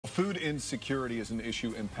Food insecurity is an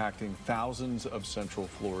issue impacting thousands of Central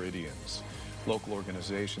Floridians. Local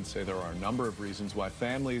organizations say there are a number of reasons why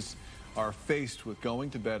families are faced with going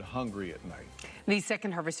to bed hungry at night. The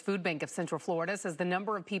Second Harvest Food Bank of Central Florida says the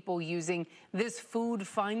number of people using this food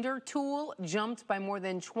finder tool jumped by more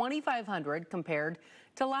than 2,500 compared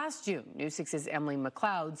to last June. News 6's Emily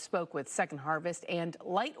McLeod spoke with Second Harvest and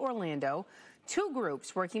Light Orlando, two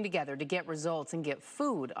groups working together to get results and get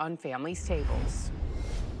food on families' tables.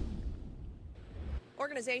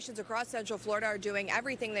 Organizations across Central Florida are doing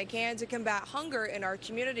everything they can to combat hunger in our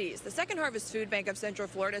communities. The Second Harvest Food Bank of Central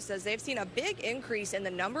Florida says they've seen a big increase in the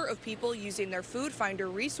number of people using their food finder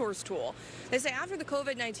resource tool. They say after the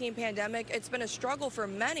COVID-19 pandemic, it's been a struggle for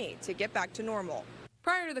many to get back to normal.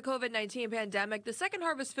 Prior to the COVID-19 pandemic, the Second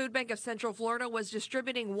Harvest Food Bank of Central Florida was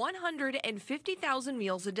distributing 150,000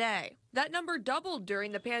 meals a day. That number doubled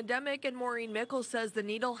during the pandemic, and Maureen Mickle says the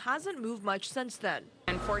needle hasn't moved much since then.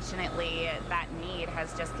 Unfortunately, that need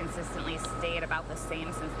has just consistently stayed about the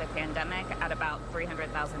same since the pandemic at about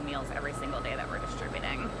 300,000 meals every single day that we're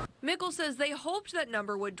distributing. Mickle says they hoped that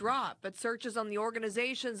number would drop, but searches on the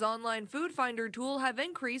organization's online food finder tool have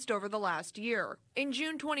increased over the last year. In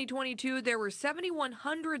June 2022, there were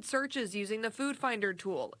 7,100 searches using the food finder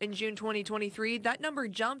tool. In June 2023, that number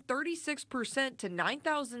jumped 36% to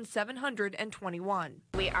 9,721.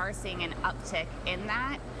 We are seeing an uptick in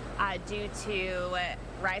that due to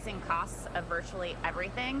rising costs of virtually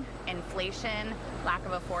everything, inflation, lack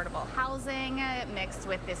of affordable housing, mixed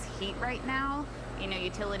with this heat right now. You know,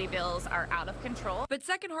 utility bills are out of control. But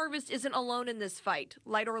Second Harvest isn't alone in this fight.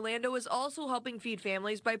 Light Orlando is also helping feed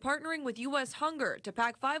families by partnering with U.S. Hunger to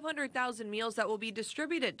pack 500,000 meals that will be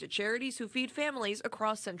distributed to charities who feed families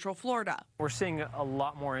across Central Florida. We're seeing a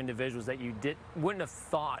lot more individuals that you wouldn't have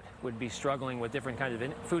thought would be struggling with different kinds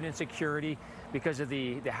of food insecurity because of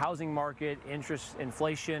the housing market, interest,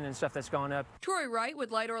 inflation, and stuff that's gone up. Troy Wright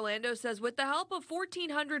with Light Orlando says with the help of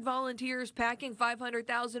 1,400 volunteers, packing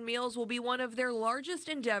 500,000 meals will be one of their largest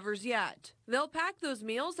endeavors yet. They'll pack those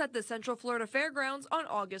meals at the Central Florida Fairgrounds on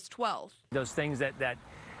August 12th. Those things that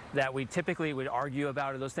we typically would argue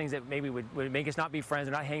about, or those things that maybe would make us not be friends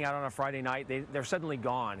or not hang out on a Friday night, they're suddenly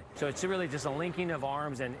gone. So it's really just a linking of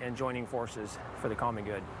arms and joining forces for the common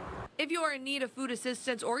good. If you are in need of food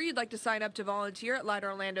assistance or you'd like to sign up to volunteer at Light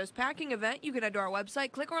Orlando's packing event, you can head to our website,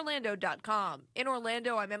 clickorlando.com. In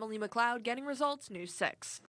Orlando, I'm Emily McLeod, getting results, News 6.